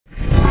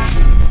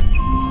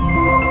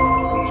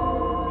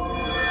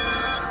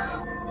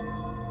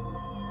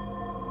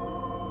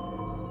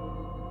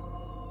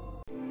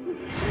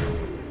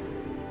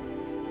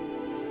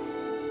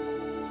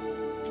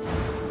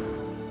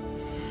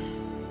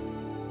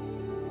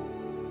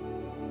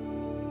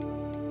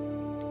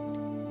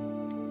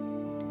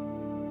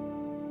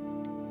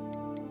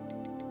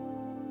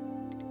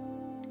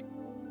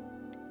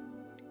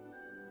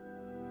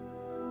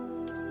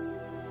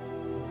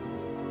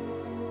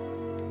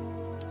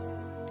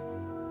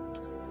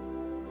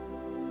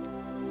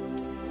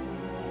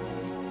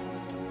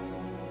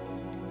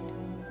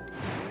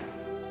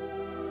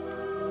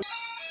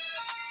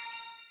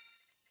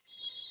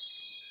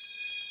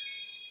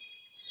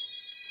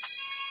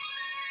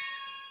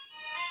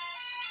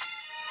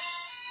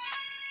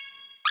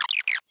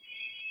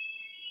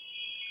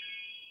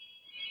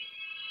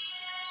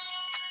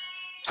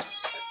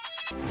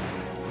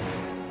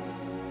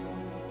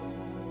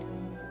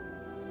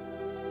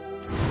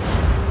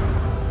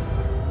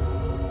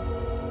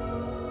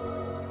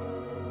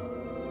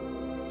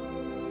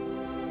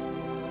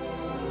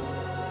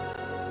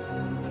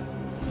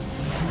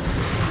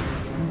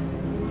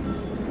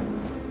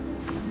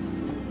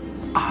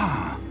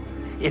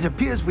It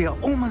appears we are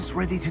almost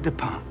ready to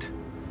depart.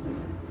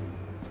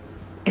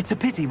 It's a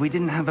pity we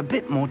didn't have a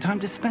bit more time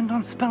to spend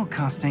on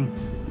spellcasting.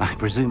 I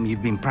presume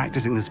you've been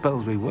practicing the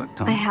spells we worked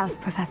on. I have,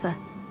 Professor.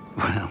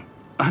 Well,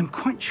 I'm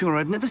quite sure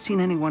I've never seen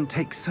anyone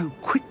take so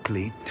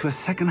quickly to a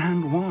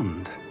second-hand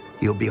wand.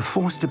 You'll be a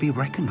force to be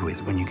reckoned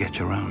with when you get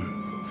your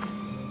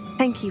own.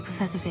 Thank you,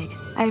 Professor Fig.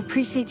 I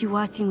appreciate you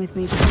working with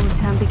me before the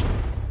term begins.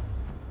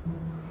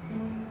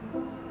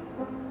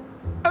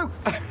 Oh,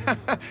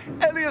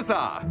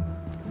 Eleazar!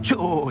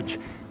 George,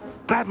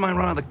 glad my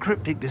rather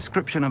cryptic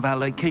description of our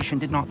location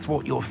did not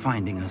thwart your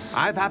finding us.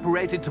 I've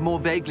apparated to more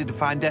vaguely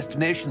defined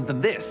destinations than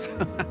this.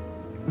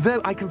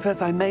 Though I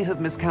confess I may have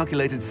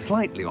miscalculated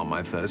slightly on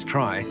my first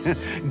try.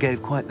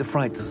 Gave quite the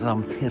fright to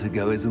some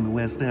theatre-goers in the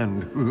West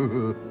End.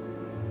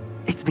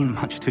 It's been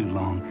much too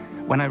long.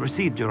 When I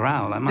received your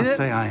owl, I must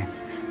say I...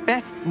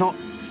 Best not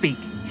speak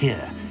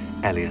here,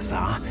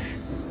 Eleazar.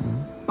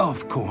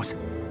 Of course.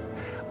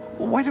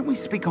 Why don't we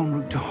speak en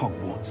route to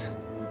Hogwarts?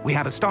 We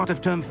have a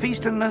start-of-term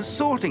feast and a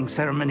sorting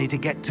ceremony to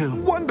get to.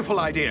 Wonderful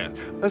idea!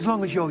 As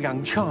long as your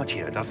young charge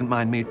here doesn't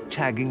mind me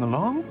tagging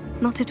along.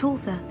 Not at all,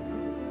 sir.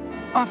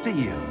 After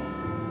you.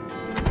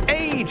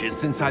 Ages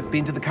since I've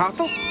been to the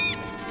castle.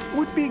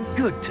 Would be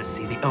good to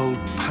see the old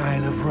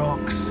pile of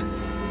rocks.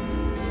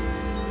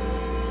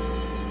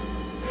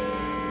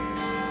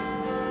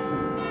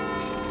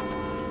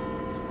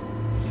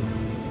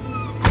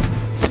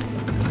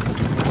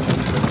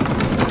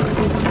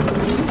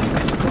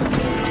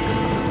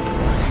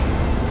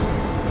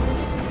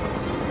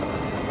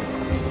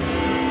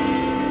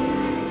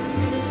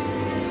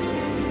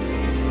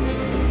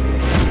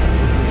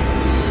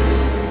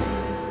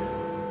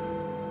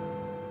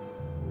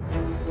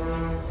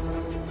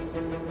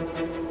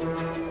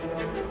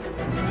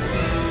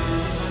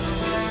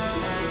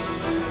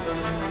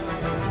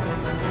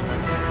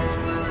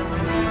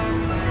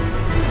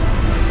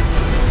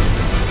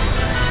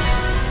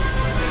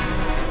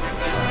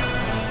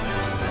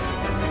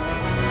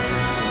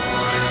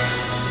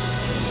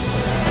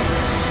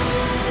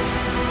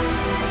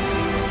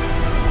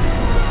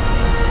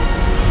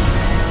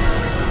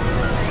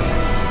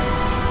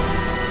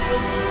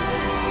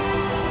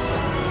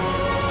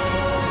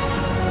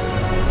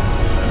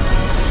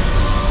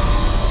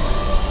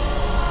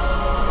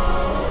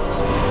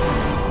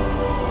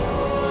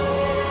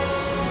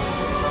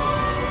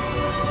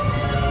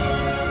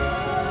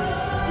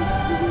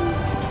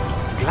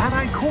 Glad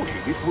I caught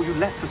you before you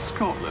left for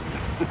Scotland.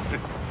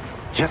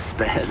 Just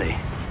barely.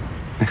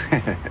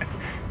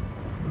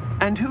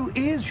 And who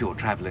is your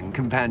traveling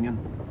companion?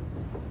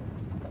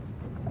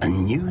 A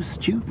new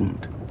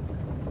student.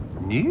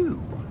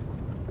 New?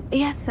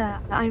 Yes, sir.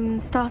 I'm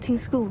starting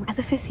school as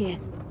a 5th year.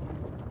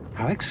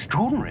 How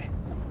extraordinary.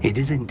 It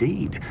is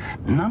indeed.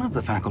 None of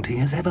the faculty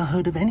has ever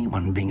heard of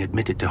anyone being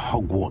admitted to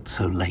Hogwarts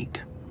so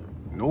late.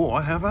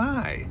 Nor have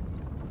I.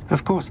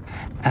 Of course,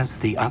 as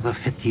the other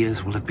 5th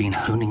years will have been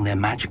honing their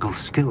magical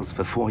skills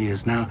for 4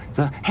 years now,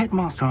 the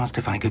headmaster asked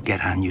if I could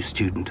get our new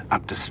student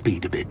up to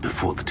speed a bit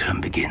before the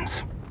term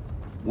begins.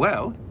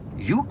 Well,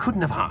 you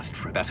couldn't have asked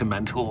for a better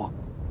mentor.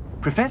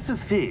 Professor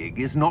Fig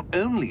is not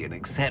only an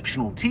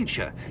exceptional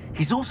teacher,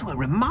 he's also a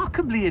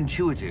remarkably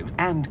intuitive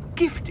and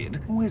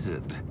gifted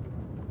wizard.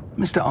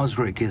 Mr.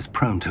 Osric is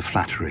prone to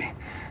flattery.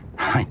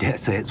 I dare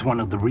say it's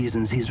one of the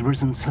reasons he's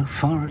risen so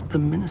far at the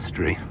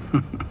Ministry.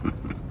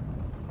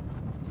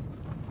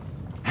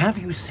 Have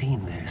you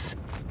seen this?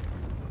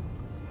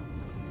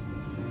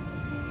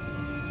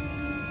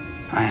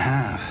 I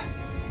have.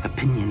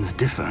 Opinions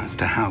differ as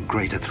to how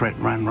great a threat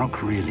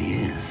Ranrok really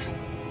is.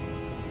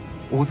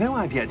 Although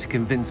I've yet to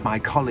convince my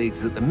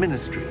colleagues at the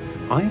Ministry,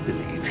 I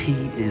believe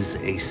he is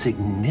a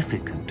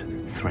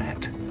significant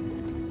threat.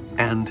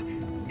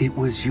 And it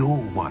was your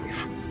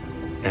wife,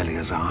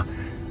 Eleazar,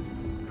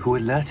 who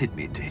alerted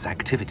me to his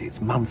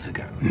activities months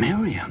ago.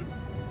 Miriam?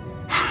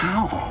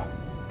 How?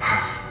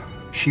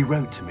 She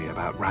wrote to me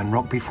about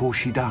Ranrok before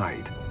she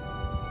died,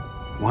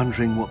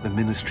 wondering what the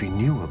Ministry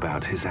knew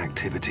about his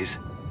activities.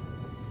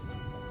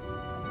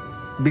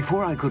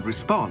 Before I could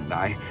respond,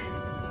 I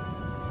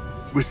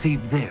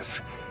received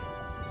this.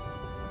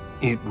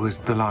 It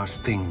was the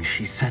last thing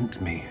she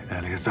sent me,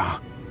 Eleazar.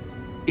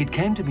 It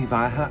came to me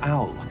via her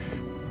owl,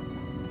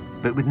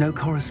 but with no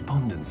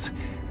correspondence.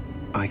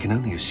 I can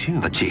only assume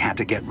that she had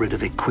to get rid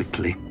of it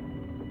quickly,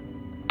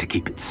 to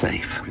keep it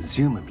safe.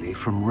 Presumably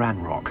from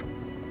Ranrok.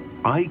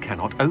 I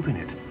cannot open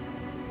it.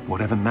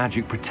 Whatever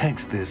magic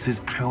protects this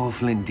is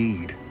powerful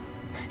indeed.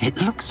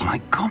 It looks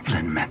like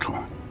goblin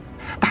metal.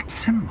 That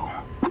symbol.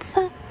 What's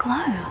the glow?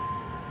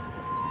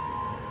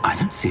 I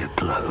don't see a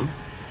glow.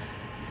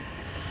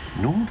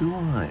 Nor do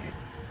I.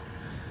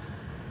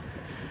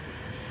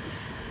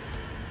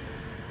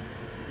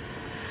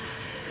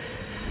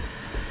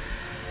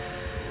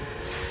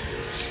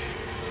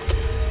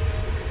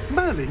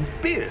 Merlin's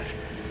beard.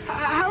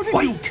 How did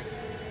Wait! you...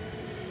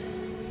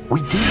 We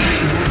did.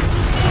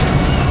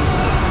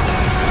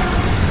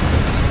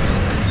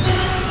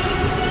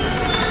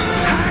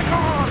 Hang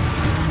on!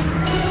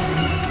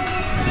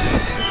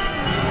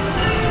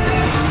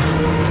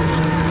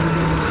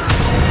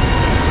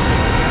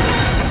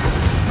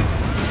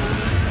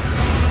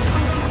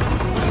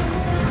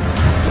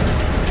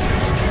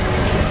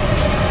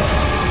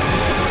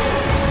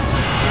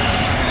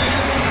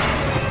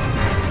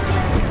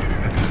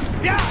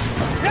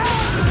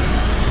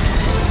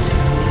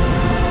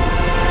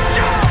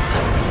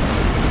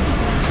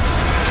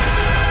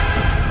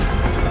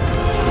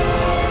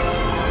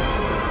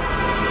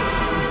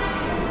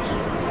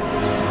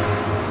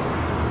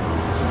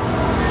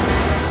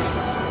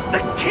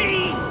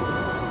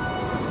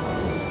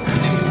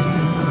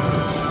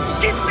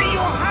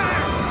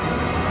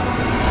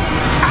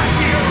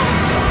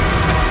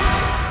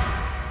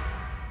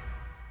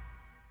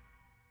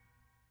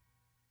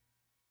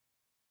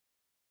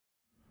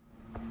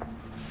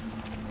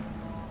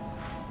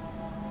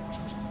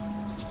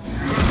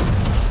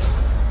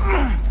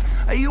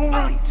 Are you all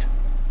right?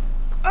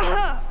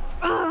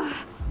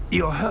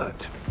 You're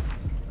hurt.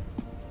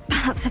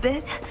 Perhaps a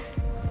bit.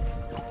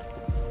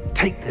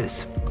 Take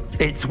this.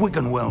 It's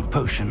Wiggenweld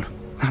potion.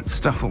 That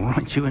stuff will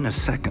right you in a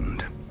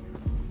second.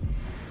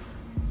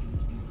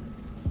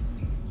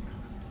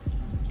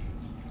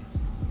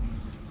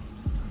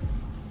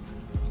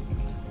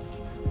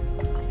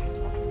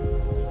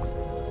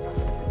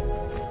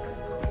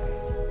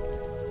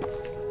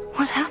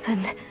 What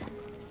happened?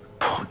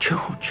 Poor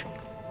George.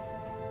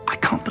 I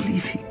can't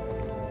believe he...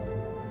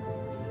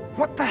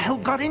 What the hell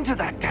got into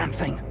that damn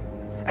thing?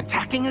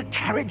 Attacking a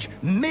carriage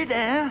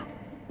mid-air?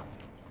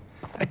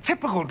 A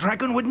typical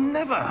dragon would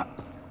never...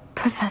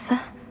 Professor?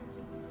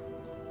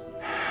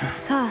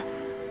 Sir,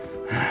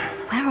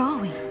 where are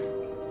we?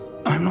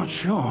 I'm not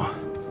sure.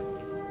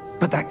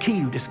 But that key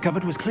you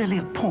discovered was clearly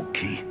a port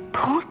key.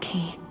 Port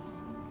key?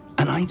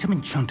 An item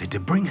enchanted to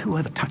bring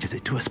whoever touches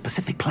it to a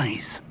specific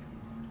place.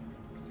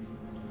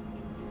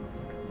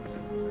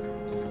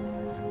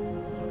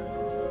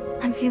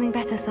 I'm feeling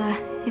better, sir.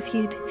 If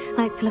you'd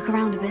like to look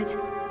around a bit.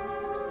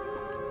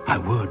 I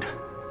would.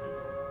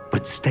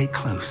 But stay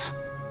close.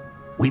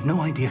 We've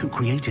no idea who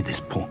created this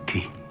port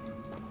key.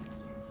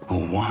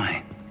 Or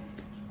why.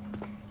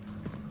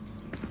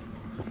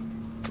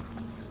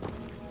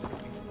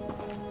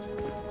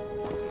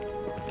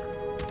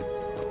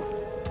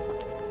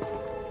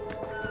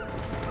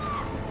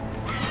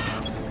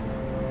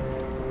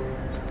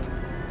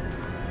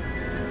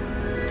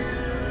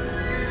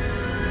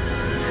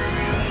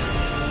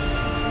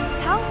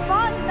 How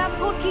far did that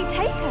port key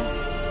take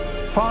us?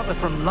 Farther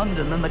from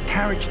London than the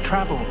carriage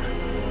traveled.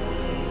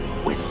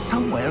 We're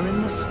somewhere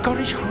in the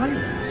Scottish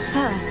Highlands.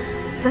 Sir,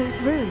 those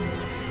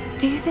ruins.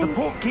 Do you The think...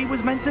 port key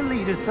was meant to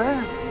lead us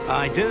there?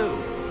 I do.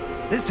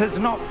 This has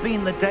not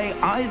been the day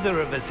either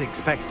of us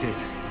expected.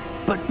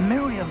 But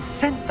Miriam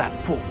sent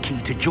that port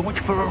key to George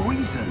for a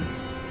reason.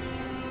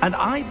 And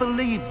I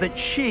believe that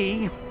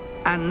she,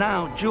 and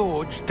now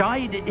George,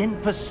 died in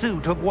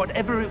pursuit of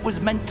whatever it was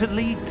meant to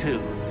lead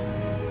to.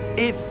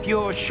 If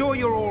you're sure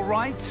you're all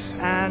right,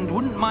 and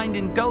wouldn't mind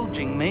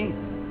indulging me,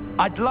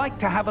 I'd like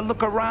to have a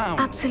look around.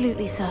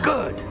 Absolutely, sir.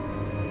 Good.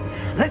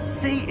 Let's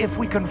see if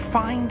we can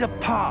find a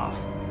path,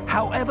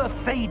 however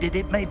faded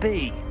it may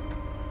be.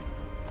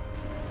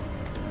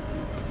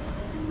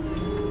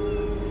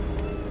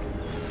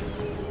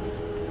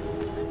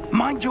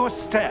 Mind your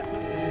step.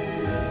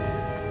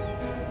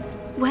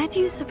 Where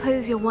do you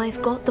suppose your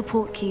wife got the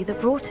port key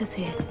that brought us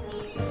here?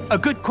 A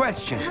good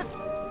question.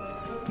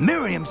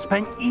 Miriam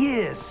spent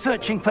years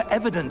searching for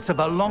evidence of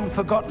a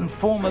long-forgotten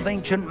form of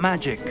ancient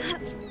magic.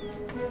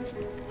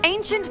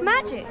 Ancient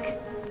magic?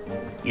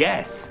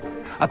 Yes,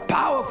 a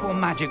powerful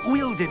magic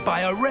wielded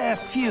by a rare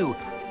few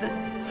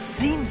that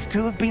seems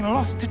to have been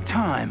lost to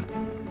time.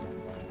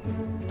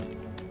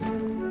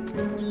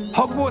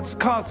 Hogwarts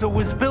Castle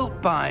was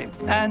built by,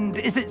 and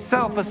is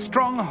itself a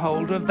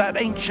stronghold of that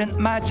ancient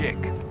magic.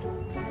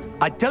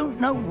 I don't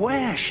know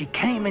where she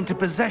came into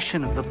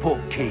possession of the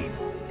port key,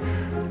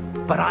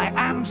 but I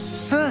am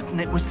certain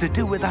it was to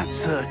do with that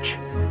search.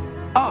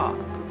 Ah,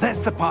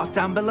 there's the path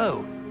down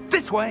below.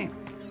 This way.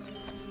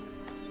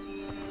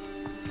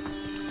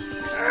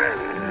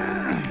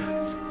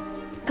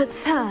 But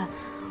sir,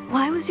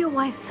 why was your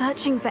wife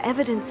searching for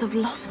evidence of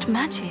lost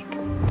magic?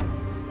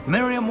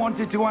 Miriam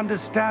wanted to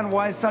understand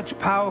why such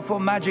powerful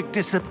magic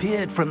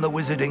disappeared from the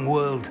wizarding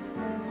world.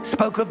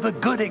 Spoke of the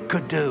good it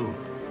could do.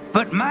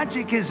 But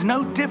magic is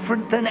no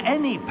different than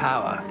any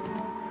power.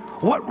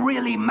 What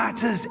really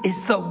matters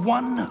is the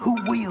one who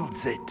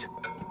wields it.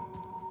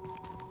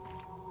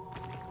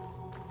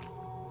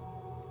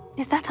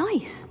 Is that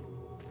ice?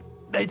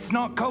 It's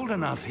not cold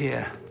enough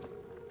here.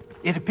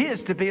 It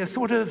appears to be a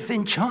sort of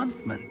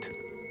enchantment.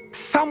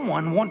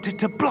 Someone wanted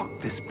to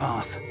block this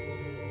path.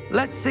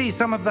 Let's see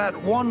some of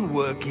that wand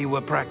work you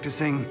were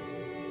practicing.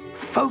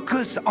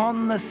 Focus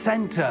on the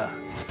center.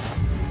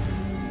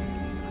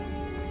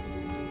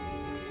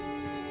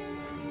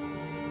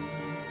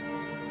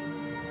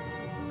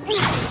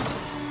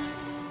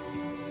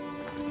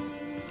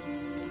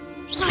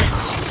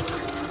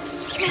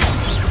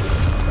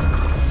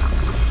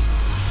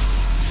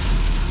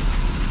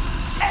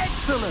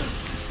 Excellent!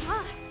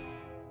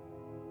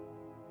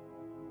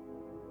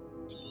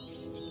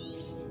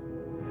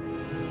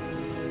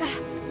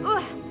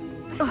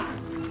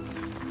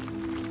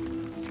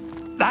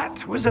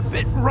 That was a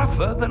bit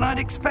rougher than I'd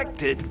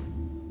expected.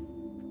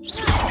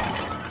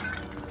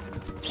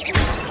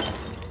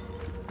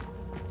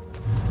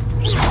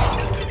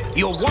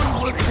 Your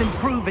wand work is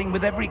improving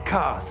with every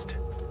cast.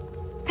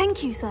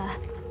 Thank you, sir.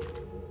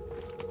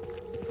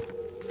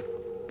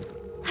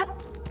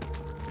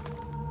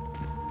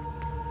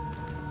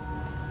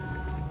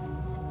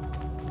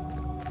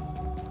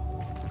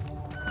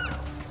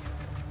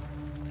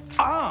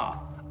 Ah,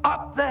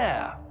 up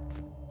there.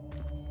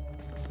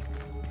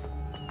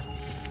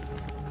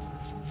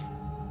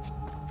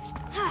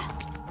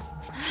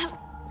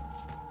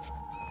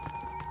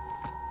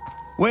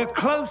 We're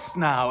close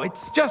now.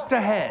 It's just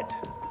ahead.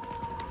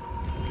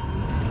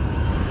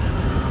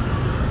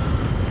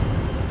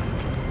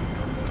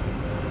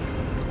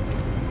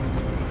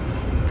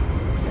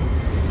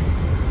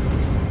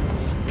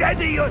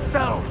 Steady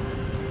yourself!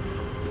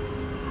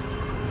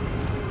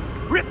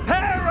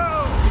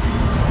 Reparo!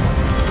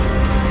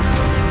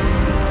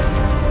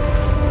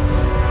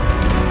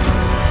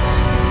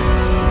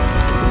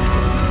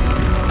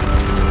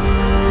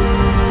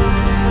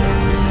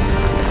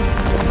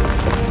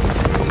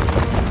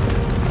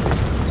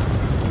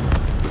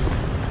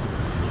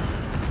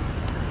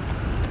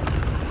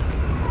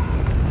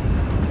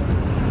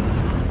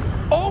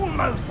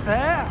 Almost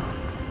there!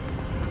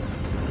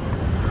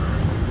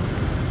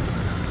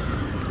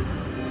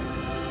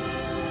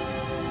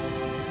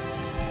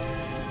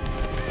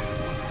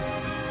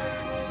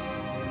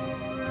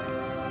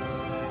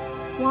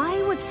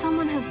 Why would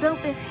someone have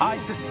built this here? I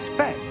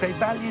suspect they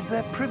valued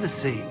their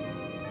privacy.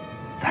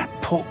 That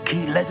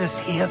portkey led us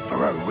here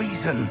for a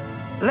reason.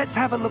 Let's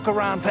have a look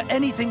around for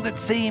anything that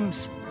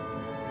seems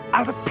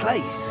out of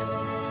place.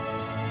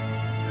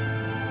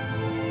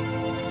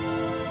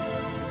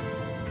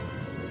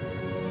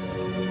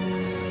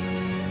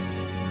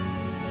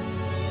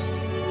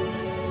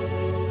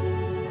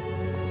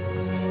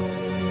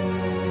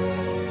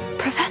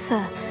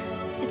 Professor,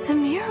 it's a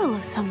mural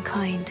of some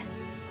kind.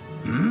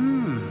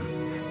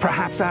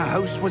 Perhaps our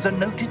host was a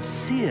noted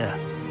seer.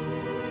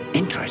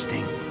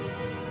 Interesting.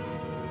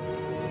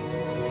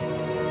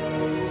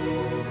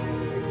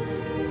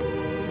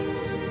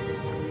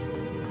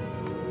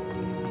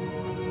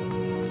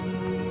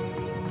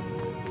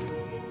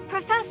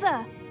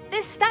 Professor,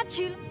 this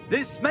statue...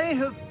 This may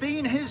have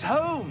been his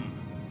home.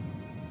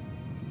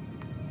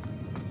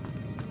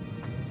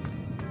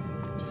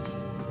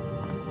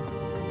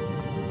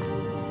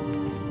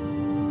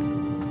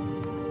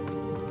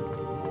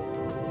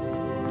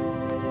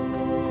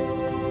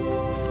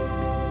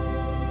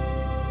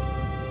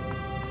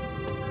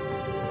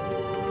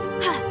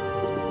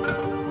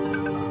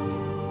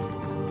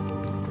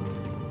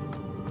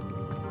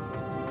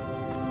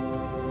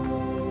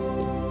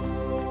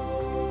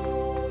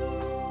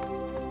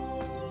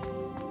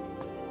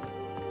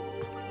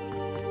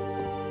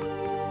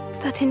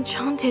 That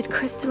enchanted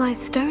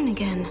crystallized stone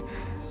again.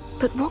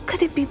 But what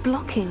could it be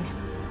blocking?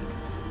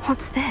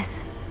 What's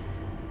this?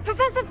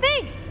 Professor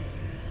Fig!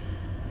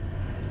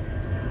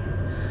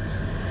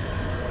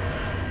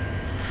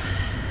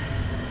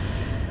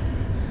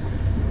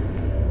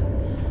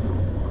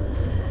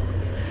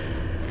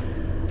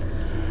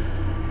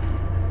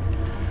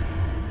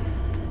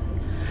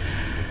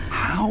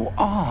 How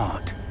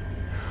odd.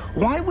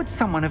 Why would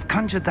someone have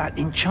conjured that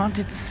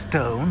enchanted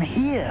stone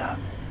here?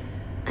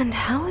 And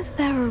how is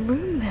there a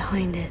room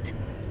behind it?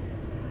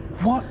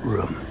 What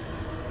room?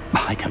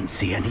 I don't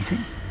see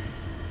anything.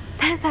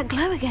 There's that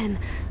glow again,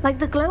 like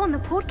the glow on the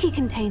portkey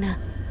container.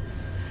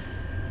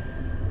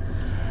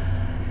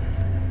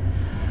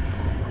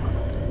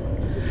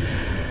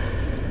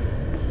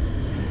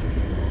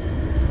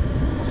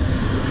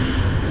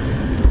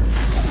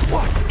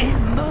 What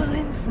in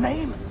Merlin's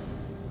name?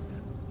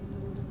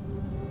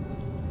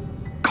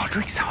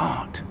 Godric's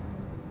heart.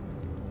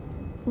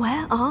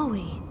 Where are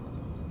we?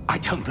 I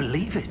don't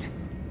believe it.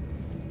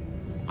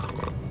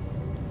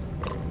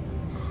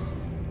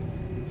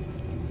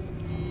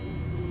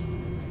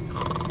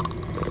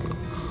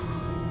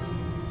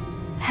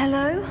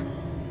 Hello?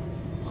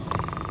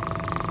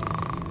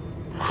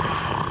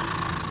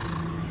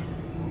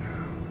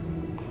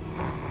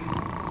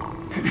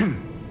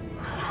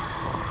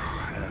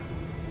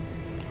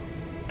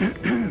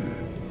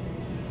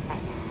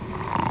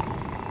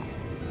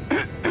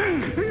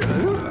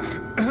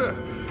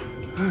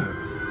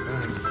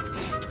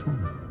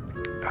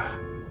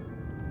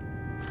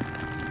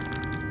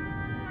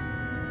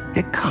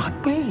 It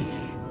can't be.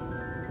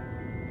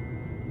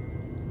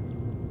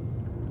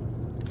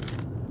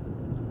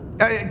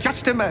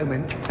 Just a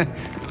moment.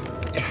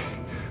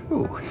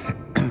 Oh.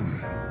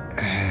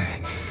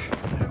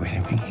 Where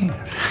are we here?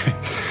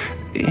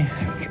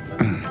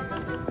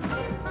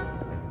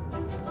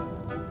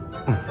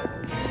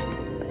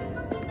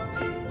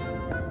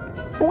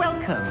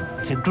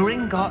 Welcome to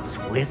Gringotts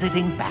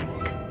Wizarding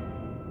Bank.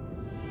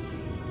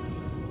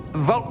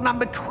 Vault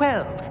number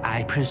 12,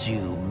 I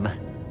presume.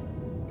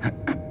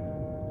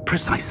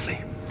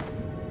 Precisely.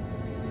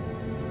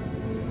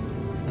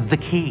 The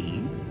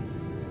key?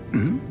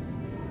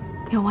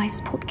 Your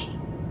wife's portkey.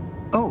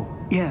 Oh,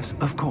 yes,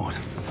 of course.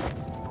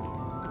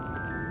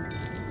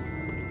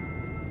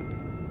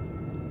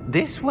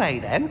 This way,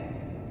 then.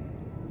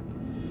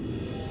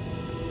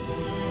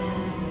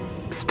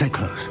 Stay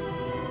close.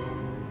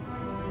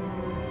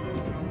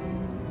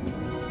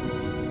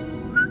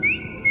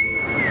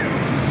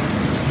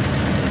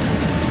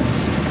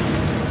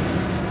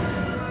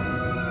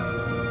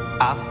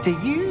 After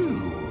you.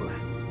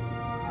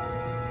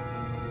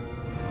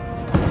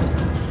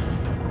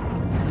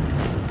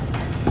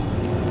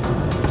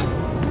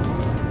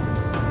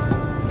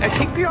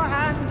 Keep your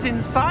hands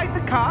inside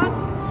the cart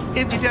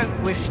if you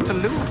don't wish to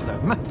lose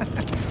them.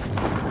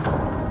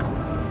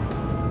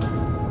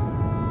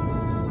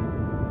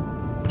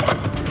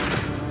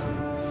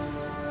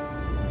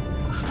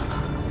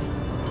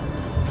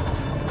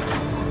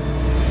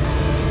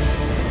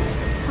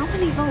 How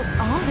many vaults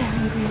are there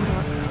in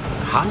Gringotts?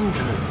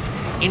 Hundreds.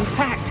 In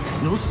fact,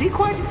 you'll see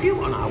quite a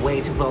few on our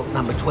way to vault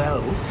number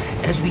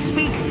 12. As we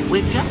speak,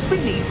 we're just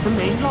beneath the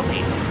main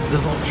lobby. The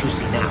vaults you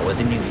see now are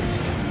the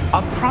newest.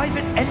 Are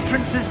private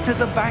entrances to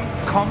the bank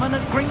common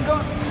at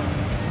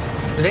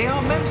Gringotts? They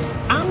are most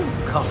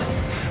uncommon.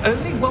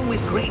 Only one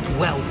with great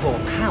wealth or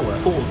power,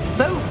 or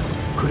both,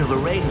 could have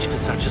arranged for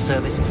such a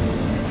service.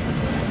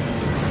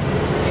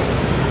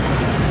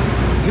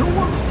 You'll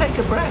want to take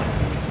a breath.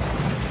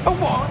 A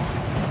what?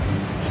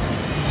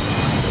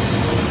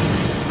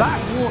 That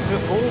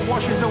waterfall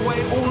washes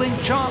away all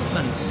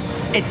enchantments.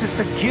 It's a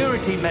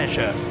security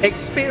measure.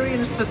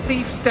 Experienced the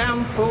thief's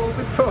downfall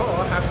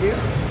before, have you?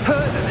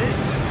 Heard of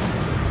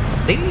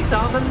it? These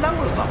are the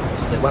lower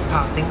vaults that we're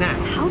passing now.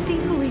 How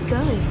deep are we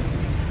going?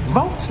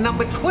 Vault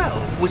number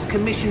 12 was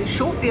commissioned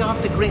shortly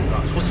after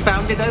Gringotts was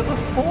founded over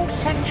 4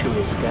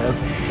 centuries ago.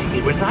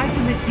 It resides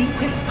in the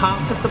deepest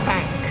part of the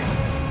bank.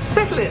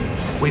 Settle in.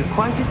 We've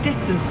quite a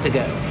distance to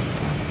go.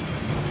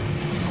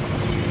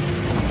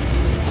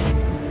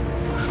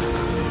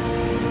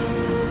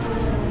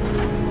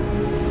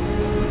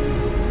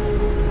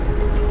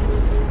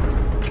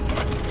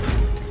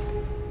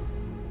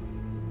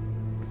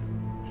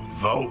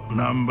 Vault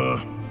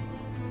number?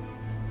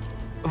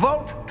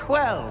 Vault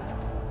 12.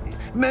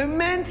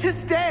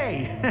 Momentous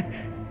day.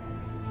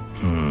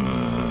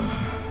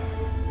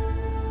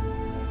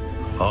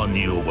 On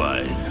your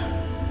way.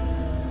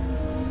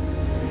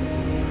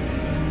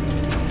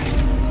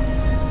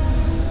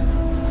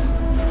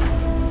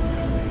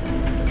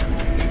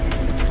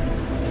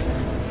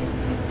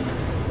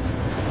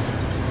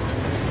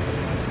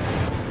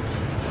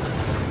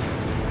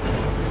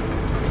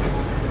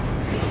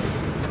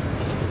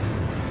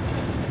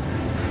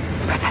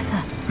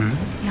 Professor,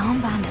 the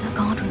armband the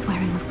guard was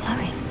wearing was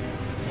glowing.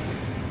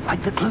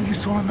 Like the glow you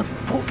saw on the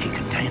portkey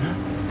container?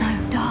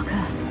 No,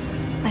 darker.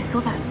 I saw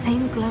that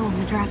same glow on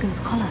the dragon's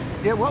collar.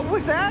 Yeah, what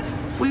was that?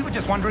 We were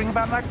just wondering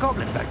about that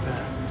goblin back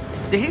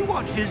there. He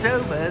watches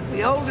over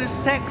the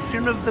oldest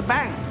section of the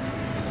bank.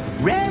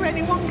 Rare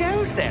anyone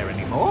goes there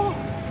anymore.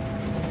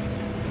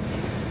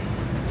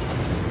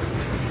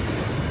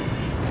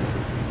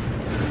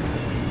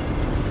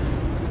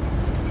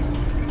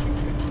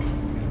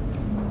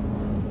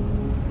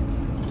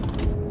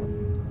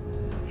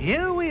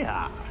 Here we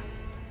are.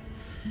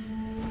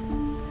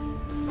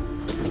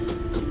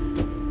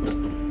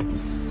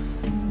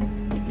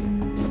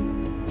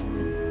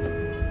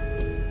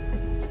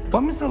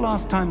 When was the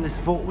last time this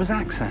vault was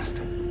accessed?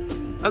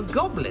 A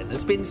goblin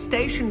has been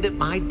stationed at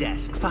my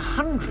desk for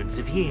hundreds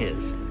of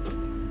years.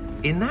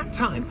 In that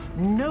time,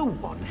 no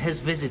one has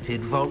visited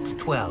Vault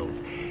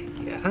 12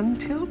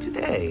 until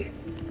today.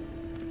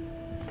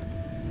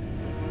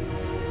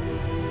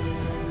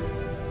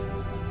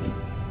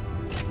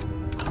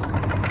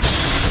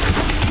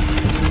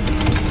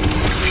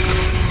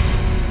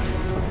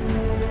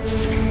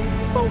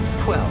 Vault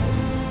 12.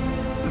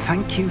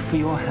 Thank you for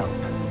your help.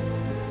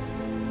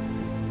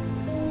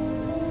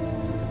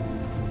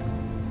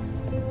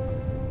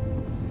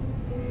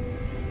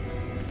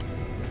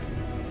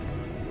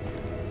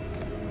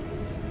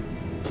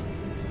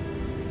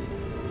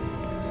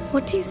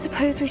 What do you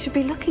suppose we should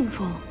be looking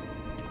for?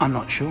 I'm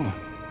not sure.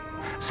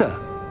 Sir,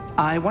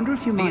 I wonder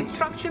if you The might...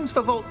 instructions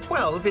for Vault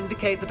 12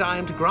 indicate that I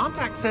am to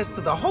grant access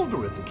to the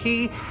holder of the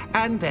key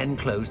and then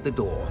close the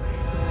door.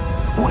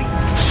 Wait!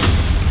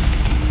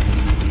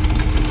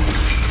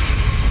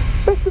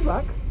 Best of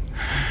luck.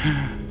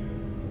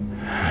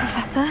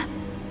 Professor?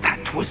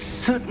 That was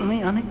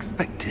certainly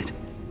unexpected.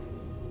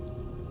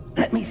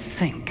 Let me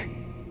think.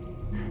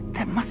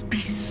 There must be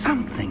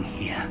something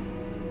here.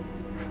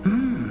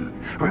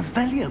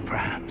 Revelio,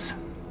 perhaps?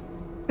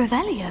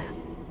 Revelio?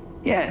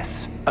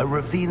 Yes, a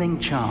revealing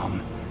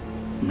charm.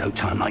 No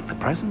time like the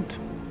present.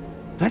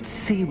 Let's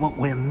see what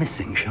we're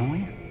missing, shall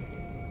we?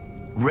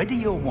 Ready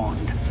your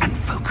wand and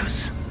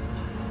focus.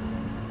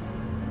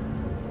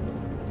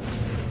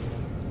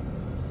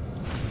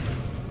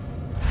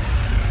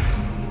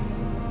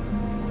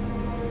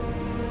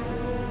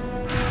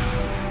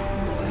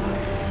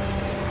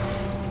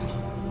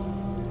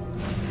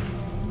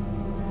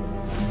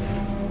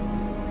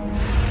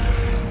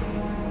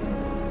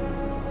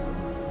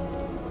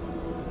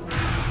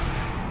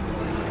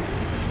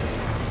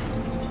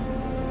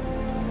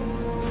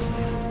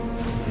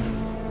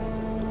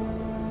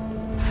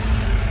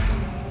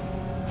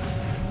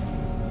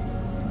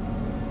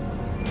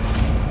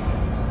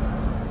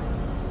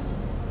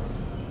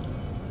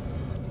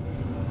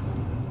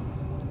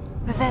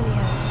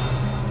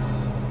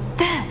 Revelio.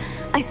 There!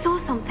 I saw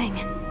something.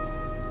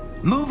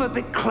 Move a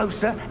bit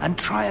closer and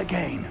try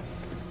again.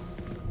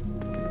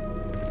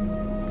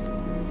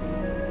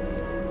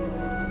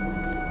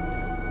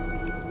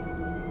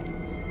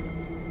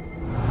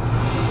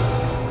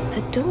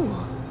 A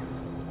door.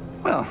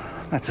 Well,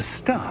 that's a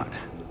start.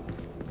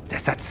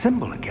 There's that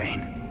symbol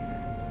again.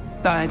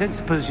 I don't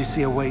suppose you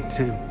see a way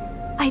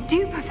to... I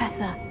do,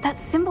 Professor. That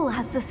symbol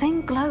has the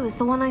same glow as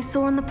the one I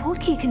saw in the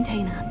portkey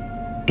container.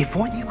 If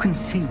what you can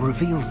see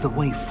reveals the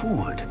way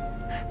forward,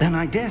 then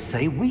I dare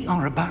say we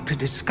are about to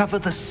discover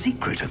the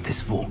secret of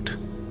this vault.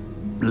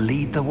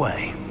 Lead the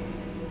way.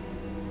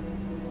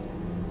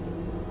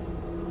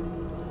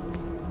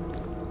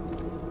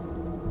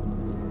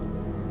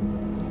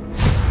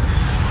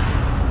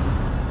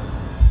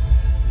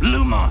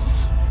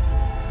 Lumos!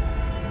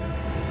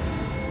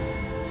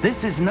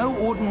 This is no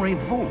ordinary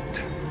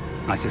vault.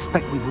 I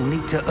suspect we will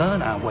need to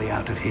earn our way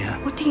out of here.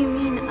 What do you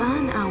mean,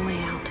 earn our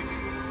way out?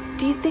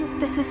 Do you think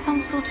this is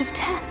some sort of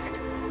test?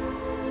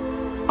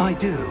 I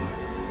do.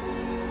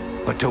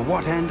 But to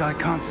what end, I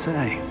can't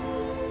say.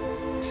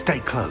 Stay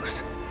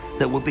close.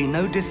 There will be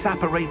no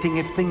disapparating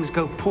if things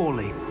go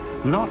poorly.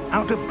 Not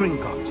out of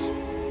Gringotts.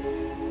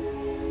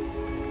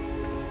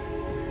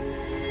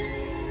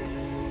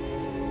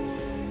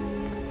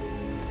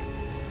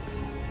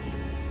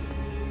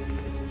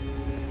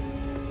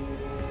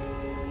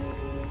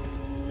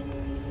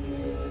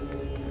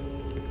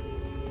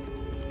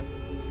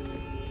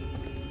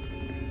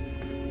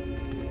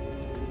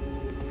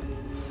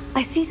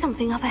 I see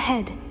something up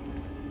ahead.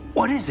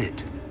 What is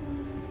it?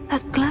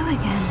 That glow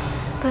again,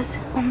 but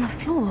on the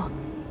floor.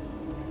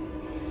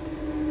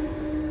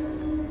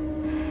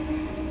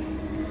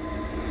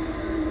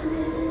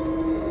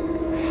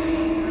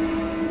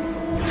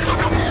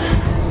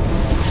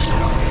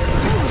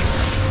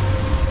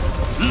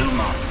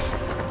 Lumos!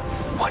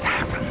 What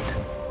happened?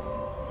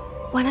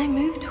 When I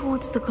moved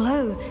towards the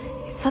glow,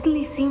 it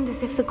suddenly seemed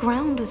as if the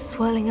ground was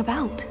swirling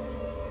about.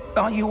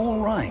 Are you all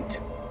right?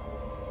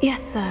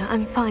 Yes, sir,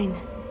 I'm fine.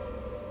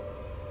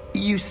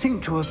 You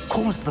seem to have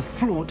caused the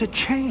floor to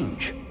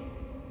change.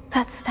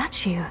 That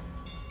statue.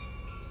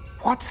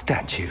 What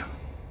statue?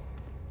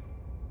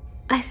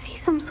 I see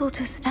some sort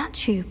of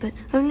statue, but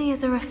only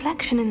as a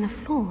reflection in the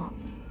floor.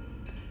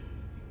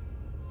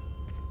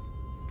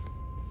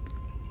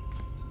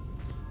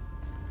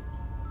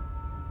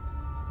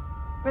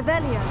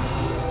 Revelio.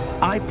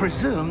 I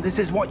presume this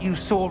is what you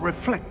saw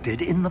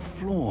reflected in the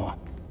floor.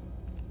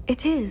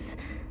 It is.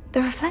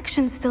 The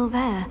reflection's still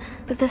there,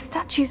 but the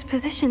statue's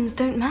positions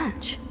don't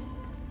match.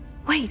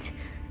 Wait,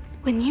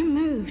 when you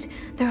moved,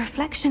 the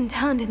reflection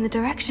turned in the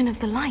direction of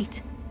the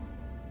light.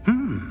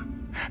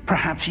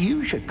 Perhaps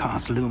you should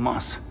cast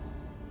Lumos.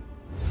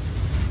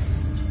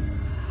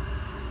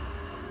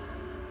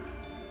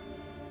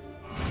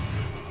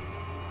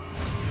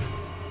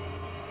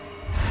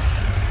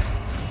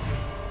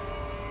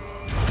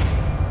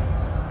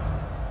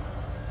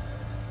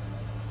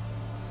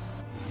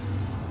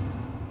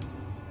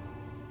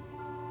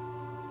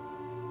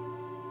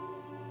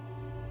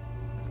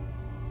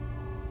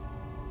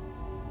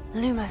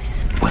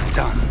 Lumos. Well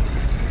done.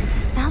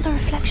 Now the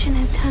reflection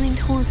is turning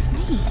towards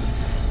me.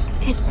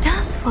 It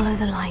does follow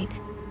the light.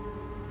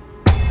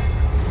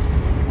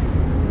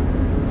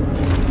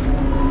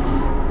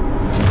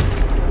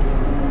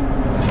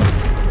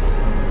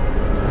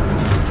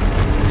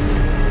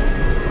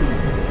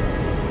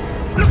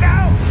 Look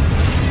out!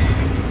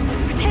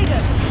 Potato!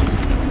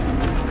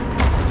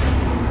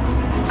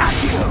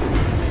 Accio!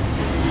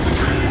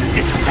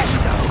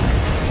 Descendo!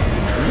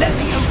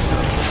 Levioso!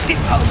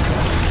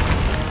 Deposo!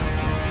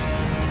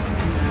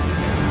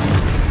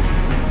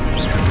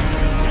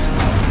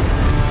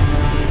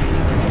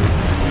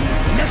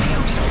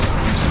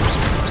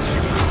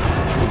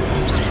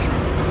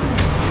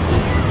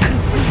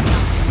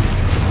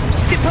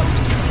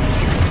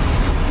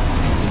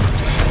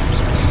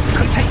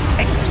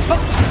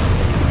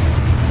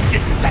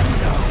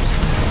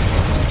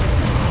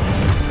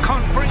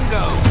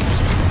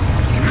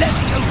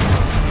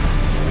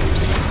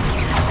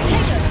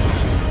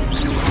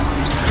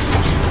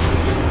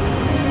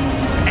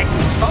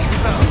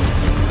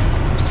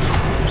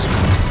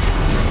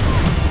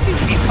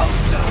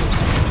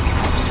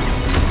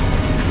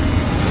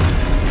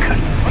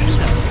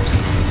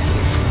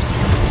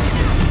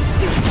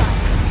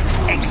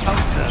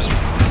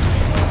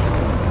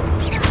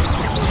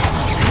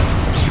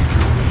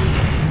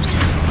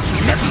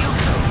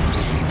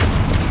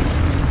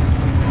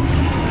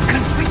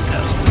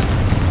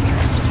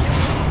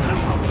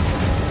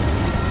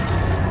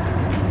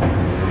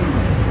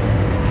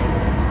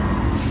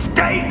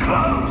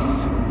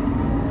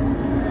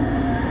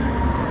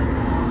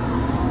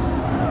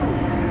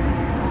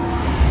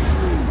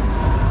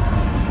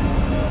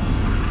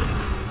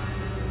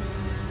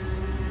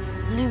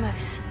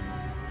 Lumos.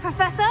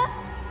 Professor?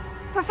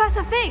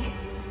 Professor Fig!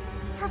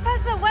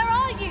 Professor, where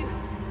are you?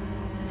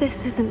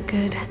 This isn't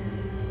good.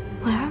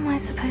 Where am I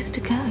supposed to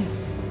go?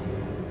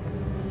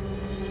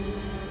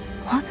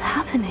 What's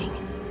happening?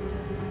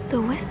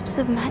 The wisps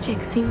of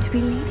magic seem to be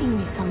leading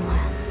me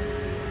somewhere.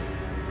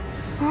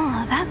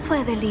 Oh, that's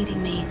where they're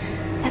leading me.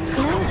 That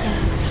glow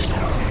again.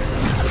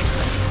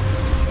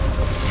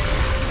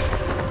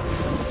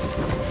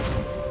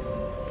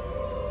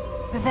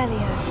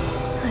 Revelio.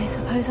 I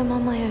suppose I'm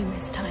on my own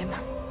this time.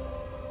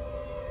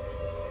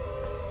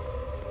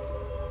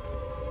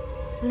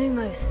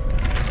 Lumos.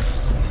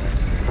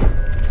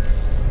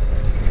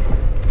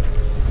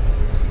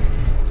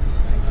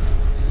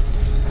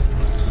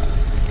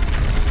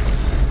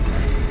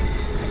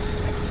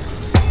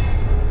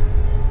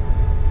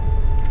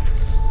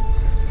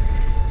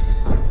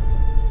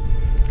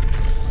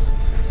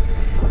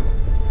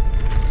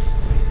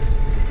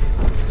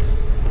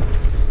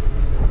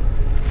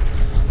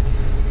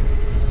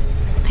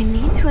 I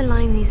need to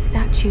align these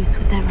statues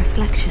with their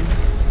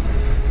reflections.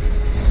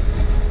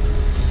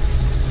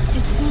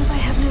 It seems I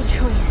have no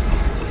choice.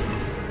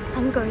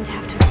 I'm going to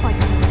have to fight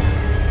my way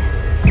out of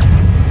here.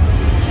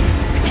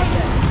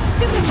 Potato!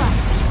 Stupefy!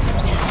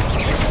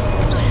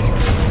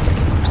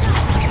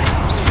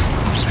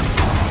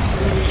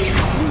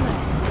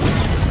 Lumos!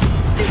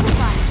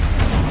 Stupefy!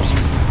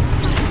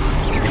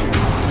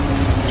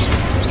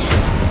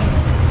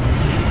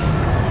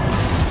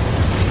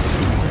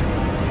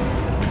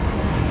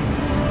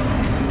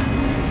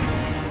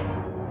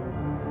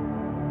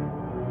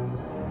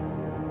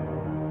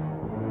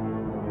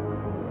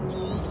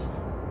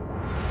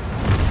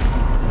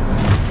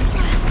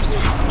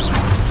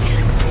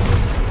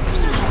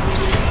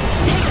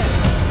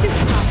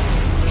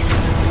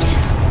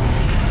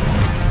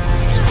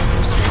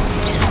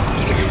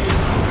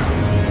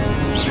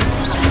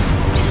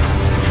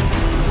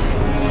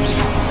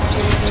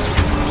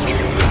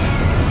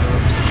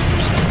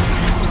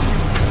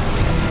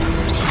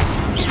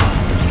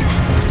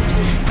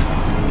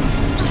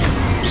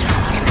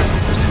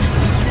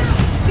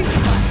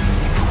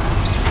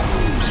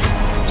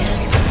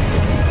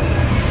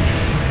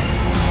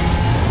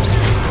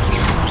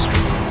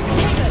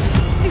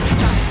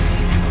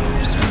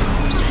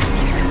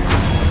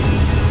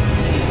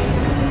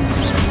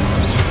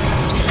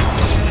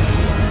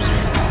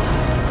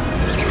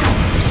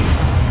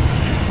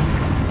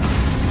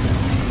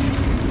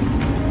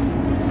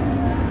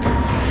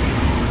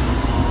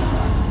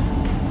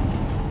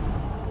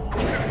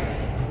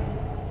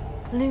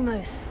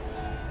 Lumos.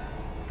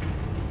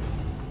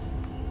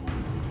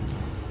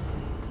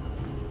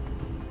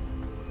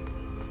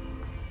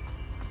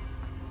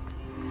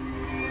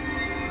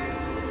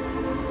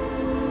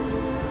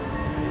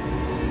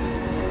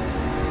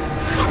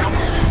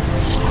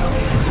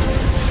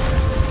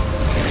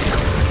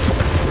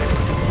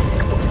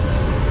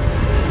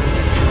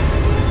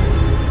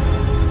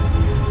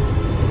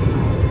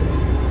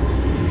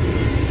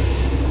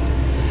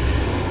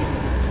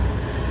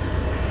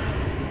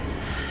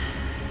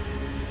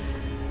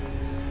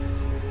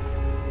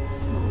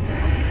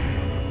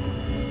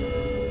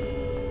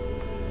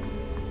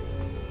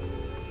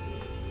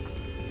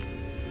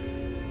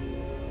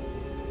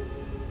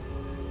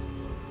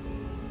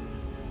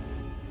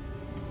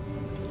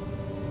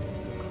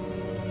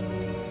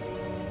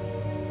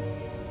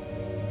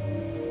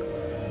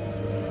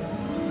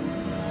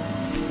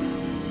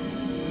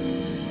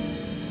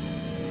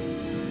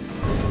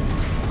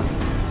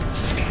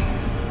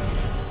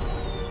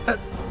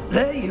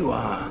 There you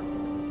are.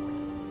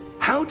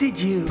 How did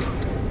you...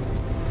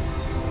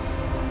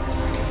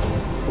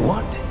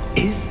 What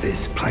is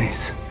this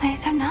place? I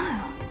don't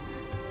know.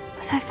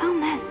 But I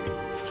found this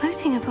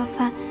floating above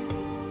that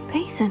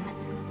basin.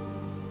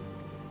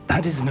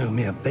 That is no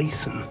mere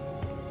basin.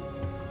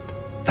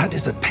 That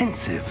is a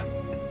pensive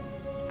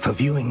for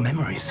viewing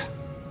memories.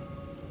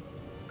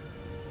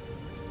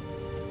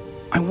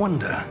 I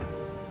wonder...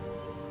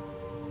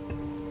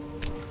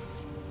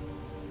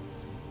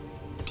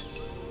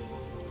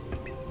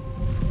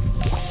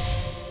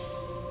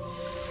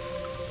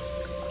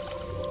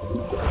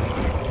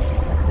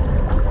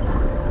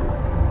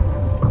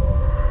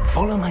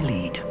 Follow my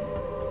lead.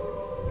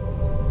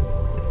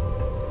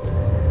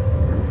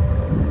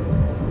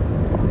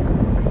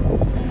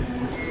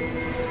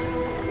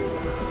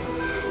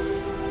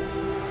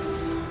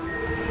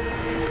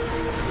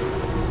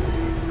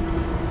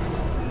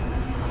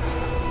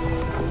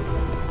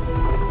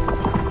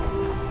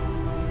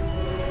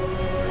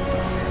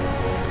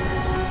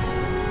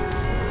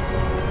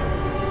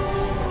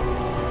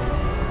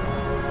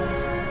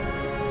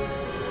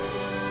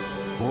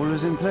 All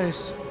is in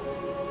place.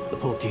 The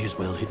portkey is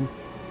well hidden.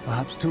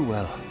 Perhaps too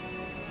well.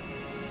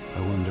 I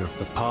wonder if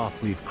the path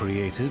we've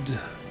created...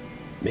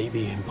 May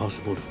be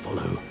impossible to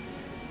follow.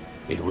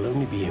 It will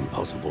only be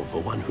impossible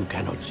for one who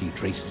cannot see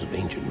traces of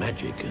ancient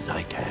magic as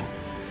I can.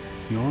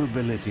 Your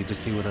ability to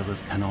see what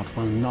others cannot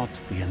will not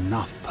be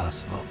enough,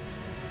 Percival.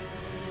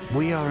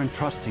 We are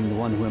entrusting the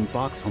one who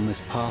embarks on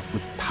this path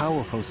with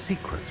powerful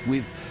secrets,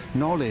 with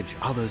knowledge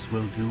others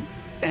will do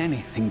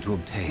anything to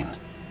obtain.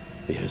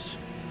 Yes,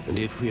 and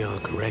if we are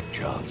correct,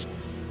 Charles,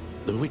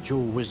 the witch or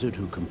wizard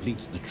who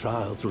completes the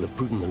trials will have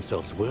proven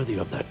themselves worthy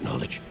of that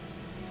knowledge,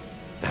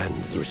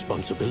 and the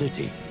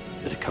responsibility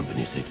that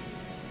accompanies it.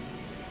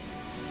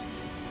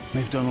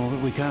 We've done all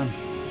that we can.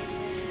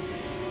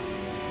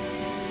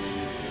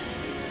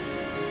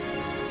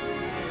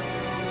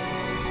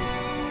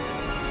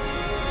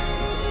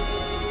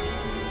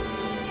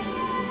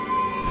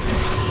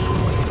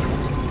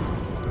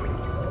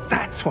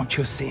 That's what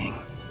you're seeing.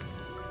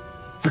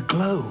 The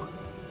glow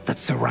that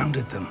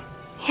surrounded them.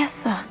 Yes,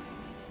 sir.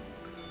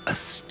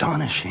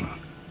 Astonishing.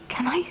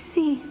 Can I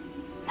see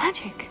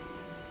magic?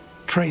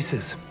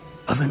 Traces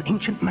of an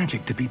ancient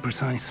magic, to be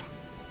precise.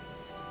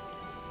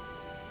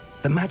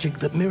 The magic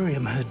that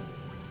Miriam had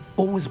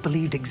always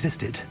believed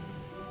existed,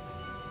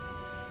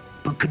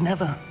 but could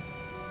never.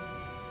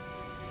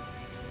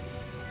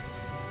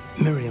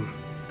 Miriam,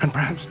 and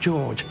perhaps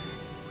George,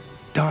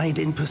 died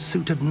in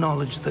pursuit of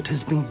knowledge that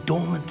has been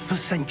dormant for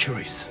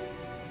centuries.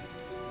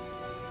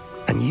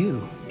 And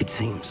you, it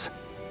seems,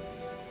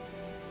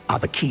 are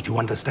the key to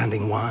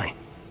understanding why.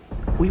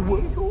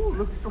 It all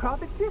looks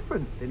rather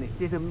different than it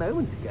did a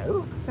moment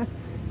ago.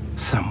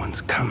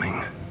 Someone's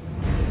coming.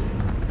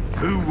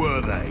 Who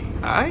were they?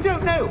 I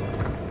don't know.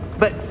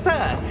 But,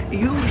 sir,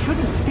 you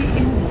shouldn't be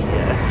in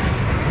here.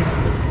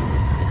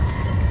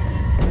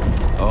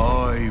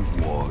 I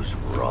was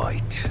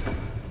right.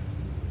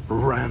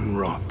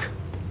 Ranrok.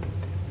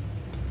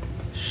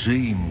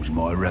 Seems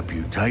my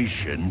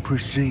reputation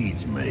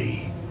precedes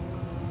me.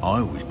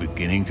 I was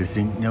beginning to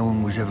think no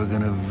one was ever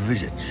going to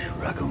visit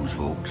Rackham's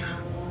vault.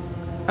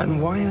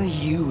 And why are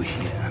you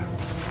here?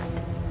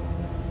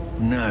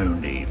 No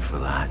need for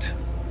that.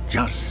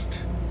 Just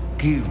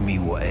give me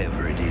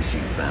whatever it is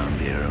you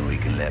found here and we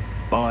can let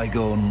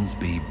bygones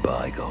be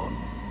bygones.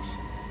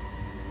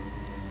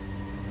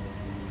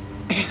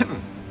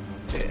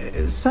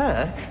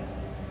 Sir,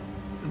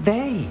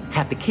 they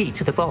have the key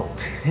to the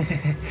vault.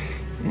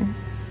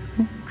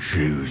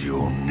 Choose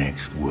your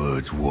next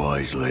words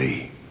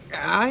wisely.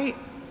 I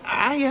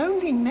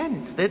only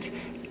meant that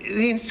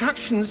the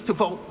instructions to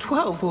Vault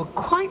 12 were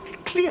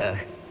quite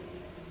clear.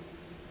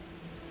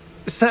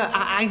 Sir,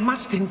 I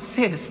must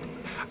insist.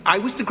 I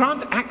was to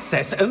grant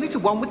access only to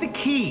one with the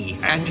key,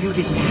 and you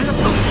didn't have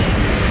them.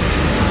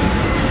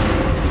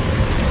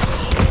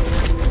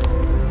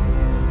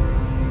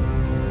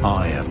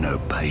 I have no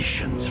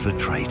patience for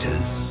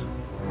traitors.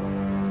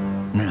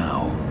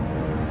 Now,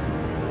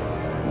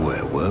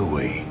 where were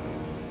we?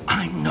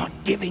 I'm not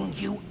giving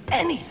you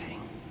anything.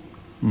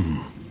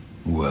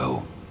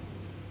 Well,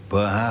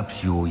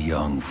 perhaps your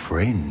young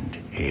friend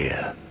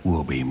here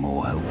will be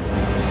more helpful.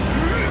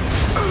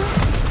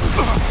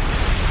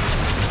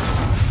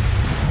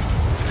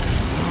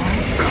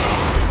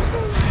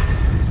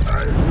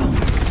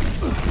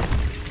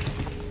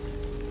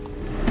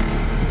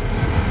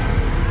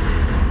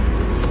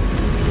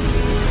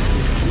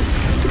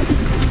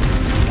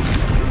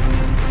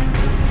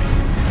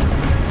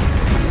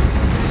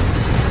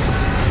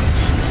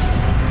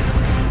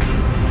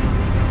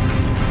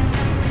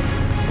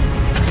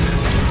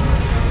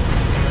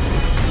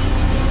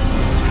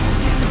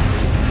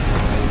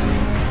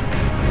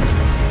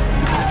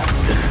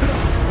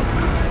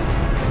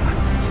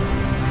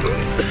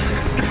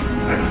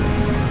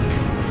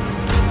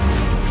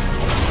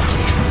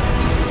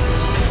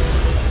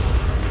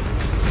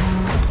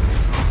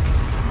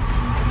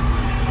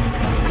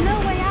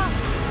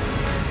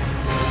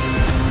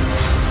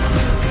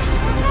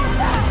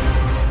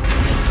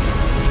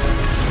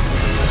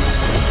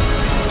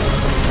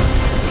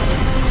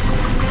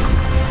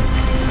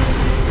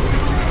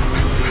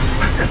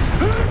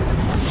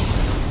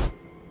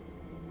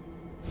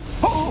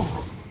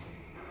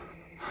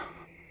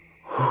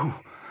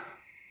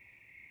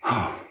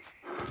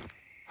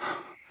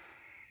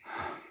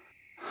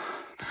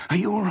 Are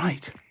you all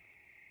right?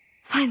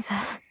 Fine, sir.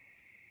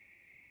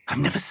 I've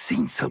never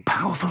seen so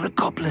powerful a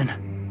goblin.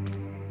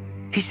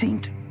 He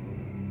seemed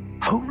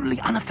wholly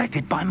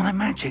unaffected by my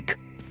magic.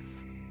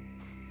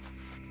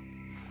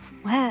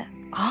 Where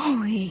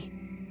are we?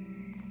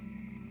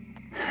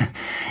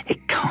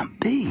 It can't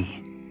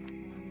be.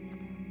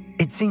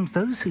 It seems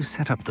those who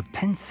set up the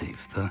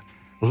pensive, the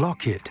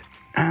locket,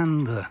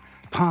 and the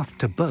path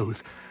to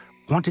both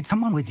wanted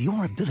someone with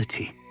your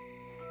ability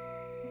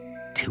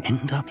to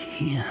end up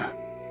here.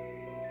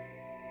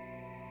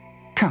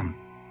 Come.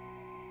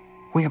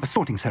 We have a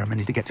sorting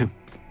ceremony to get to.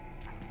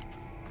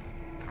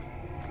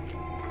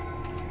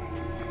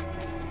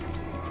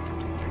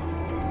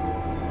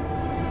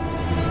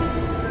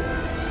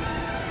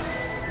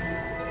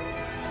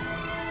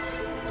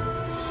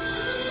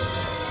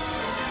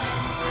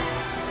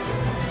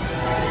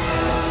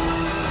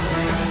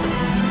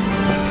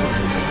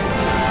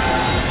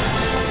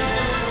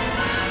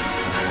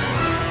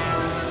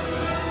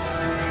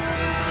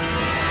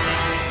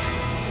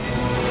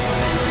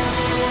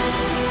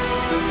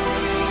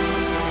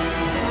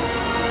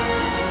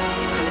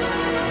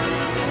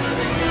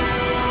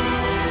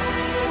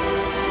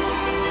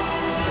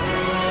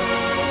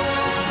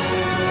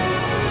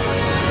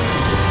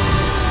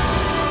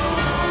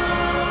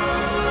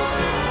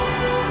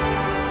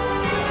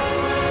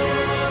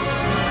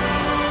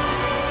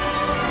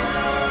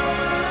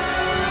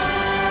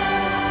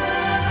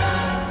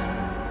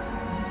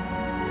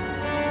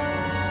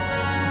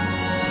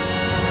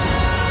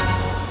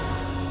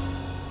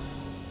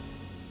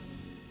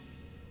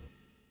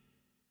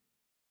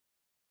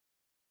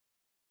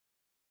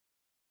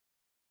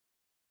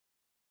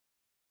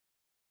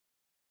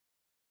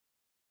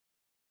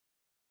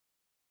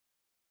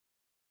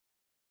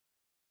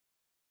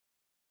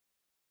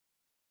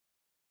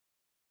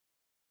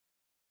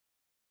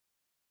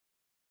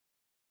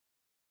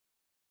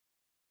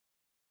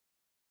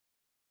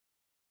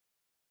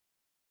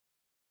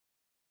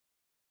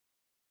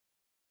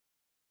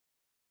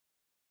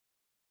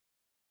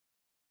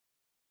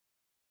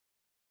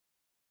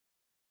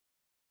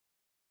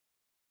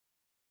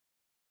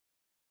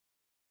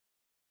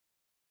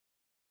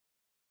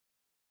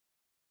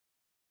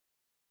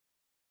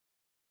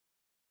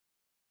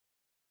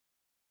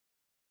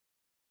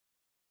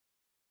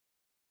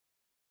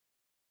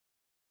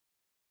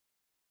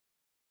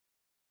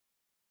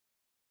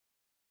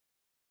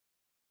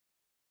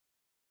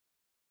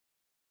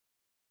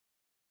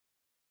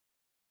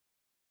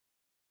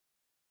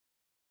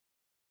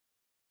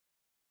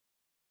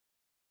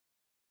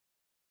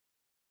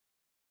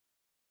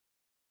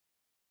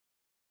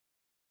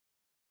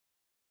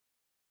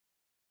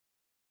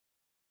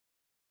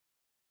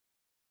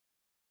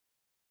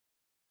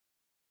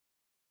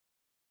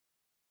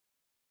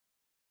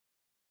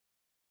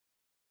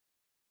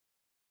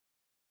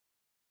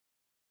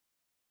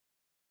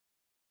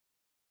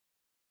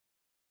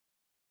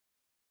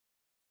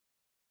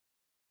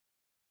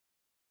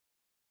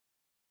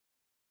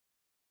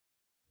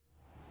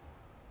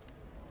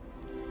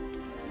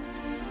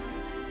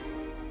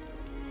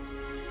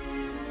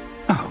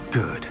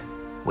 Good.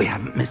 We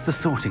haven't missed the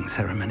sorting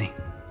ceremony.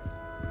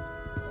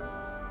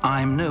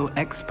 I'm no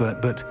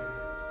expert, but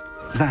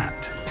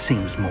that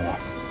seems more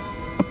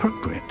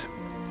appropriate.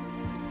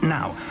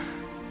 Now,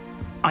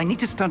 I need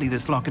to study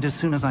this locket as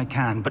soon as I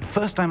can, but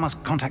first I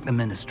must contact the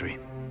Ministry.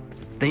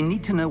 They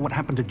need to know what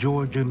happened to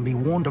George and be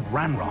warned of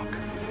Ranrok.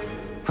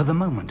 For the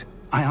moment,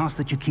 I ask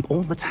that you keep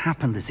all that's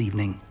happened this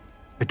evening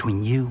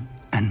between you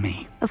and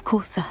me. Of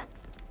course, sir.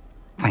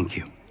 Thank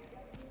you.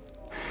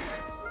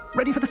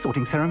 Ready for the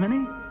sorting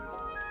ceremony?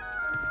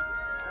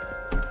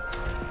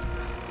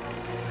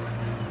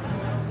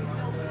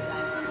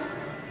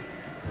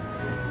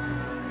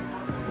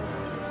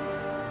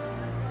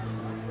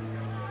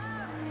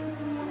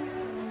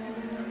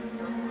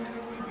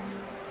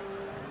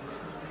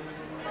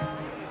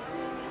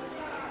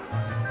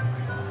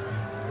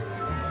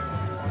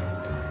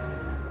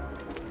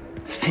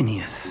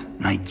 Phineas,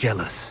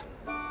 Nigellus,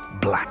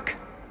 Black.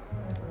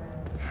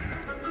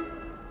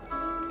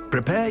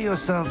 Prepare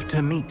yourself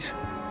to meet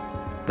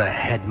the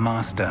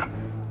headmaster.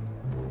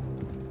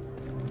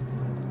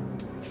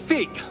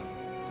 Fig,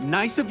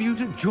 nice of you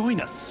to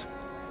join us.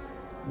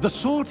 The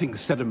sorting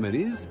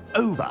ceremony's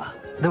over.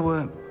 There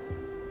were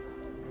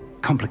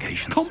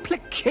complications.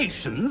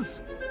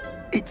 Complications?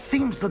 It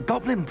seems the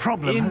goblin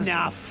problem has...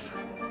 Enough!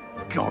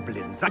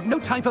 Goblins. I've no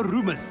time for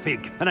rumors,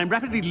 Fig, and I'm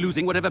rapidly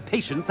losing whatever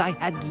patience I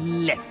had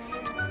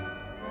left.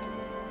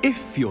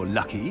 If you're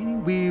lucky,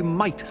 we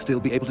might still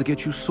be able to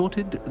get you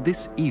sorted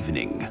this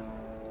evening.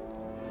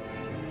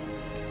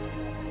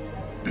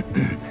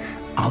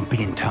 I'll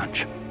be in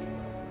touch.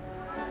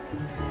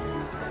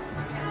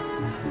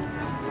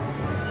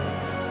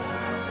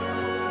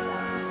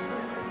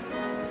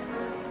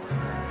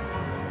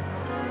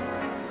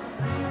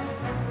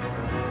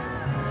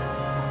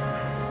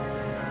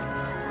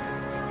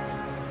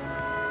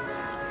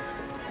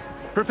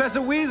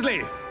 Professor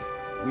Weasley,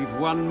 we've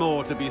one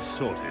more to be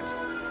sorted.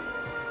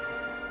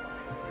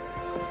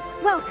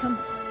 Welcome.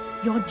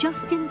 You're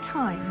just in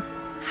time.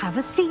 Have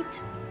a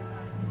seat.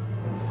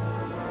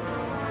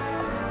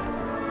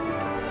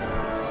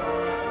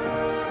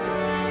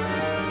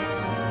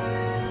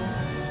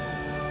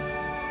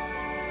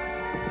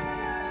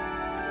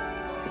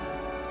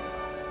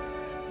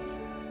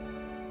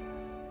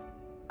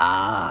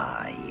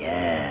 Ah,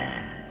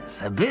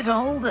 yes. A bit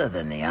older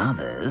than the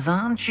others,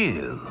 aren't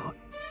you?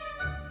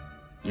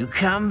 You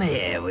come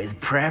here with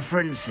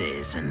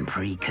preferences and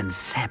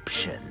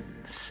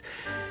preconceptions.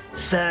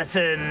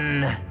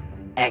 Certain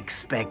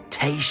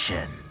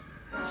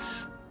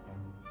expectations.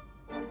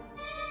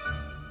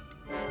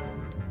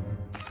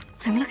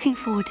 I'm looking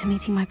forward to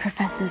meeting my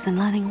professors and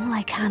learning all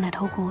I can at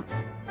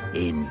Hogwarts.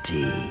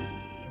 Indeed.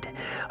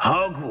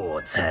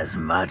 Hogwarts has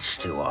much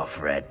to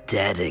offer a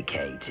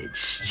dedicated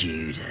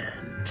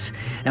student.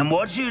 And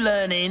what you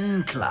learn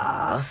in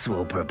class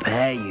will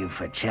prepare you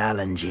for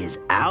challenges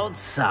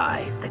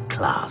outside the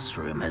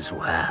classroom as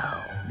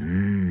well.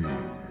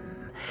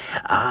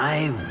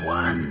 I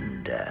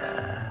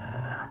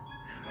wonder...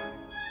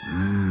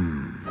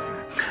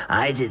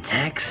 I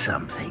detect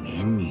something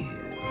in you.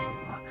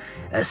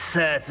 A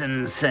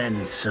certain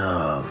sense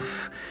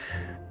of...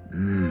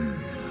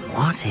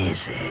 what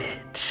is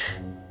it?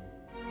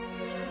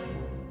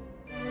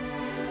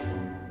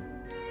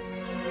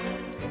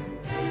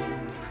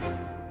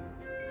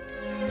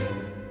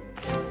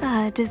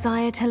 A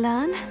desire to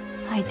learn?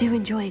 I do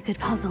enjoy a good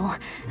puzzle,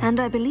 and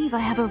I believe I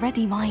have a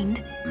ready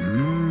mind.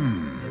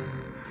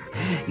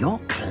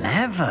 You're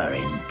clever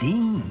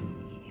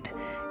indeed.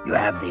 You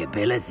have the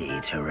ability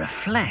to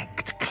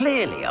reflect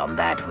clearly on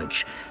that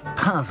which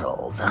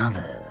puzzles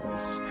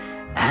others.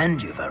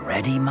 And you've a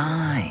ready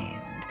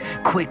mind,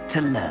 quick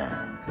to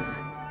learn.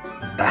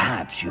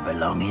 Perhaps you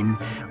belong in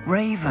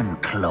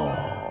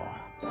Ravenclaw.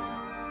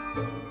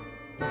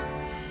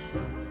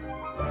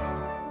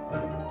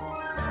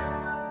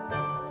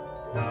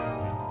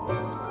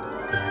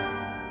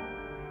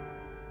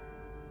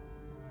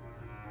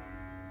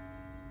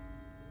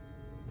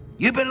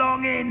 You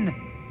belong in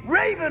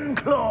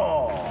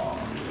Ravenclaw!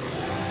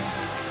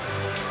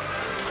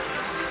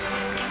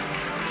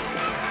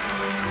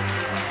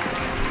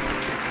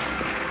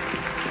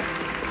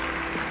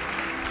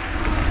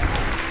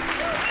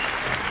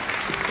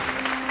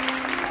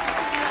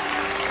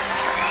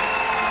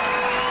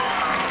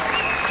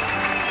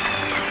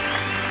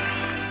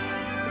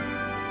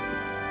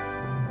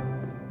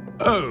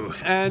 Oh,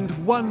 and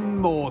one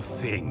more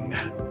thing.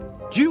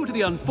 Due to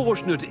the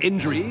unfortunate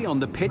injury on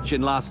the pitch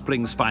in last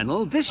spring's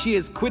final, this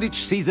year's Quidditch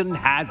season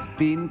has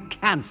been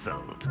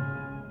cancelled.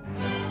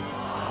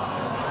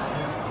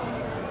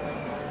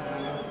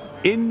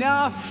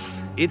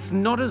 Enough! It's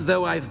not as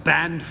though I've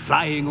banned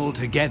flying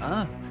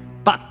altogether,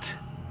 but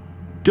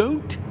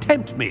don't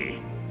tempt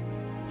me.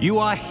 You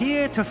are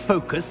here to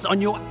focus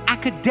on your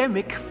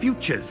academic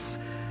futures.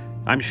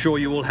 I'm sure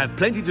you will have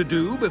plenty to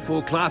do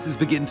before classes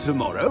begin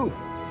tomorrow.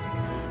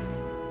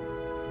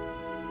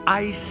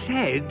 I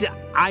said,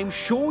 I'm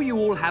sure you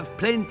all have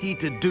plenty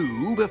to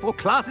do before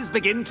classes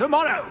begin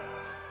tomorrow.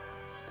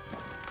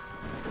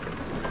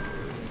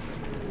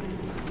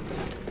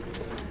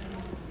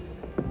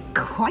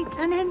 Quite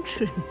an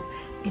entrance.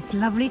 It's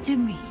lovely to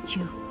meet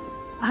you.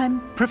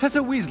 I'm...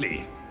 Professor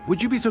Weasley,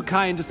 would you be so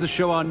kind as to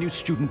show our new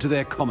student to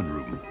their common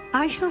room?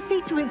 I shall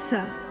see to it,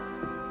 sir.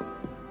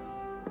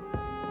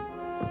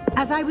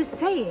 As I was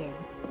saying,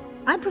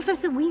 I'm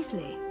Professor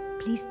Weasley.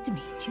 Pleased to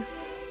meet you.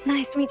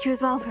 Nice to meet you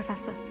as well,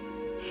 Professor.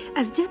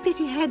 As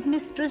Deputy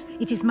Headmistress,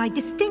 it is my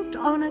distinct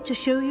honor to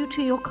show you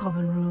to your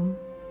common room.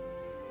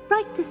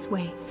 Right this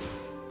way.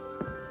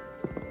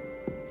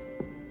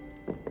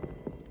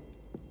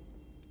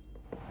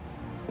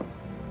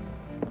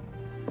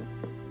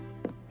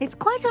 It's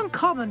quite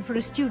uncommon for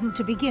a student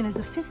to begin as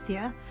a fifth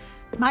year.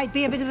 Might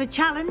be a bit of a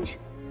challenge,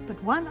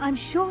 but one I'm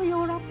sure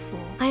you're up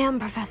for. I am,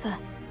 Professor.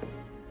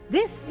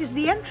 This is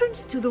the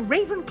entrance to the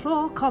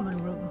Ravenclaw common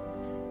room.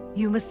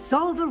 You must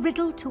solve a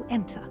riddle to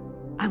enter.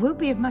 I won't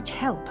be of much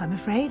help, I'm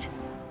afraid.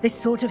 This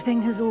sort of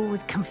thing has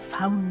always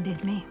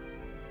confounded me.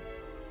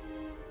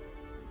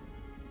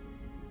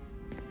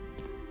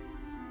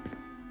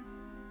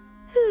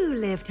 Who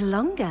lived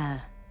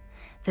longer?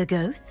 The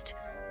ghost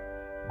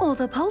or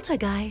the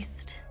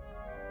poltergeist?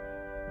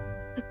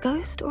 A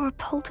ghost or a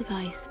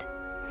poltergeist?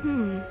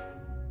 A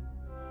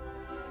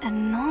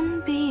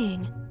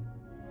non-being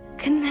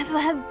can never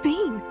have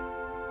been.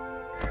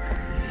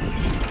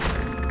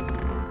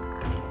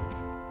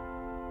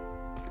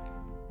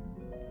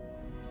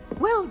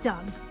 Well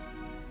done.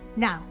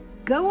 Now,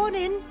 go on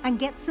in and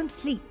get some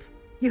sleep.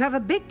 You have a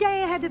big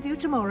day ahead of you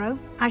tomorrow.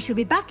 I shall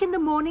be back in the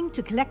morning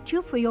to collect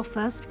you for your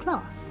first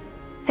class.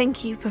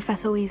 Thank you,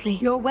 Professor Weasley.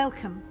 You're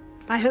welcome.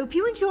 I hope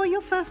you enjoy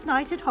your first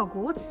night at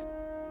Hogwarts.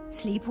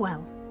 Sleep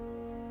well.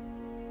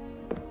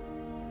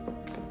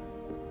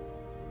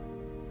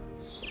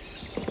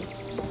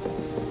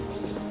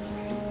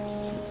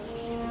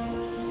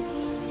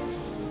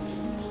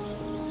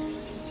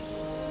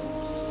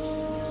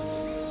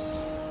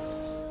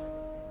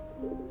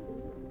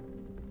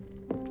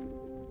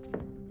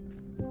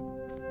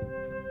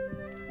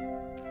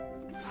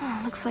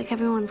 Looks like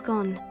everyone's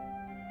gone.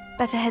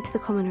 Better head to the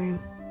common room.